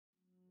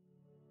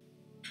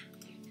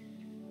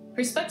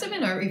Perspective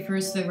in art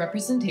refers to the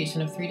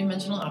representation of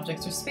three-dimensional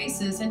objects or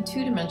spaces in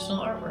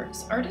two-dimensional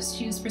artworks.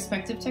 Artists use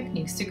perspective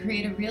techniques to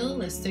create a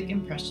realistic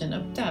impression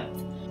of depth.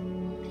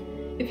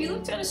 If you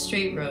look down a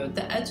straight road,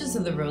 the edges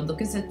of the road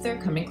look as if they're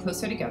coming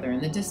closer together in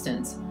the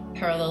distance.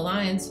 Parallel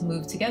lines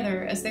move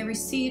together as they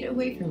recede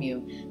away from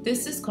you.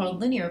 This is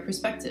called linear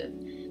perspective.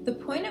 The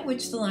point at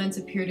which the lines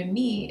appear to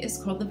me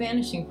is called the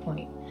vanishing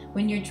point.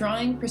 When you're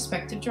drawing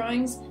perspective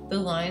drawings, the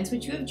lines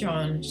which you have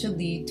drawn should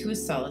lead to a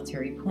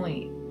solitary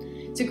point.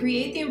 To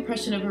create the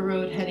impression of a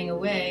road heading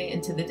away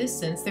into the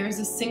distance, there is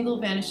a single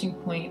vanishing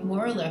point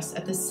more or less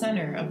at the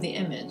center of the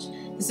image.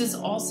 This is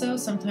also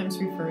sometimes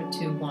referred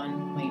to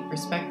one-point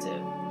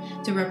perspective.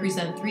 To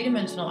represent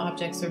three-dimensional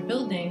objects or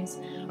buildings,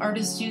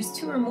 artists use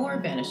two or more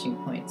vanishing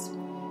points,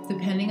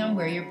 depending on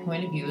where your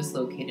point of view is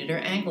located or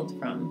angled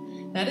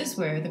from. That is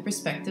where the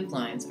perspective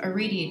lines are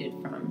radiated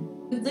from.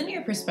 With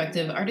linear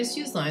perspective, artists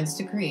use lines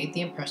to create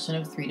the impression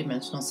of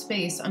three-dimensional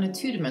space on a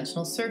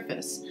two-dimensional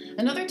surface.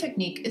 Another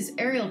technique is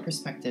aerial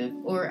perspective,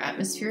 or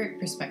atmospheric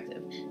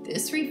perspective.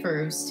 This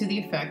refers to the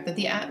effect that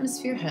the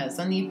atmosphere has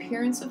on the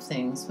appearance of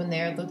things when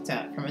they are looked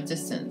at from a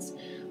distance.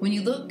 When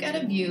you look at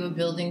a view of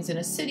buildings in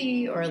a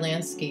city or a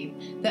landscape,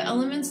 the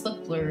elements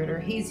look blurred or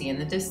hazy in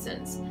the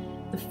distance.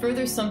 The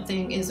further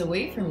something is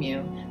away from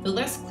you, the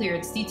less clear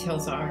its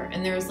details are,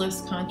 and there is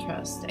less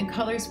contrast, and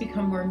colors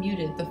become more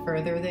muted the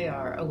further they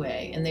are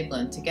away, and they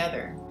blend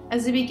together.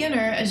 As a beginner,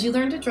 as you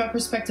learn to draw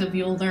perspective,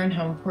 you'll learn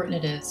how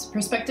important it is.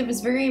 Perspective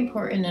is very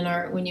important in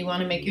art when you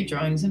want to make your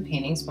drawings and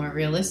paintings more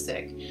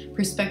realistic.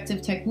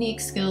 Perspective technique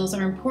skills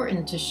are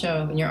important to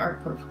show in your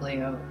art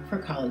portfolio for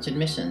college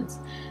admissions.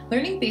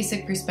 Learning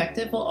basic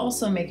perspective will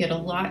also make it a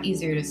lot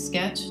easier to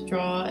sketch,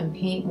 draw, and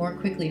paint more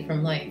quickly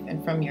from life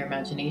and from your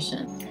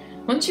imagination.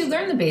 Once you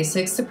learn the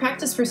basics, to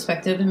practice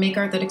perspective and make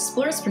art that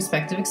explores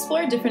perspective,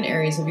 explore different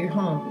areas of your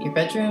home. Your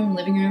bedroom,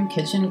 living room,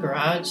 kitchen,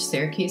 garage,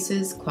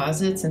 staircases,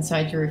 closets,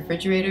 inside your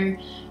refrigerator.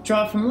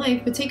 Draw from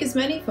life, but take as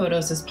many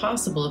photos as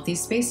possible of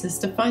these spaces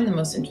to find the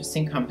most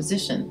interesting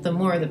composition. The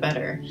more, the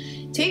better.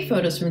 Take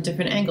photos from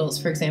different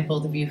angles, for example,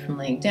 the view from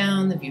laying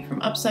down, the view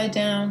from upside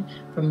down,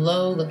 from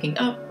low looking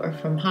up, or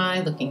from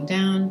high looking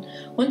down.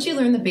 Once you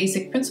learn the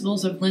basic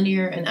principles of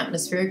linear and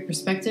atmospheric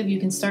perspective, you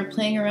can start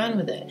playing around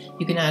with it.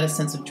 You can add a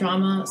sense of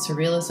drama,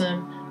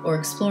 surrealism, or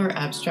explore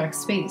abstract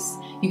space.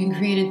 You can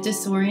create a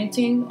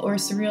disorienting or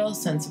surreal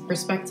sense of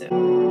perspective.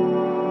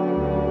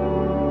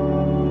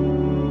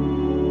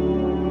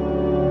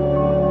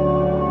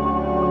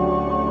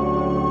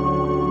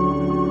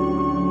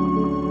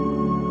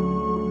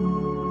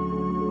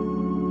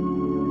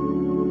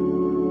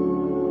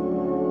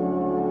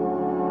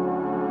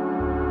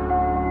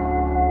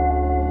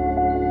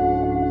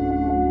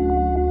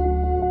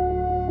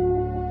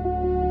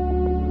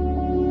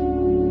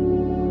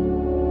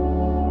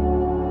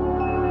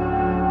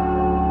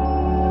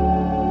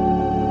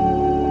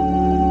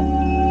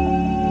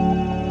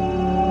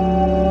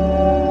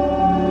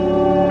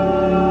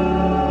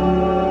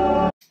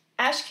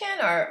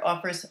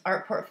 Offers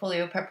art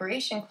portfolio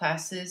preparation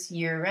classes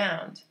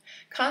year-round.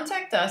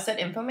 Contact us at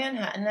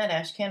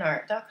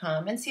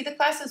infomanhattan@ashcanart.com and see the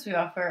classes we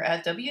offer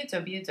at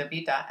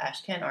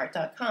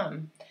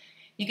www.ashcanart.com.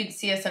 You can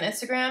see us on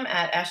Instagram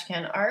at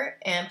ashcanart,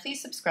 and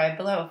please subscribe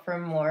below for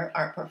more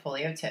art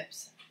portfolio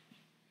tips.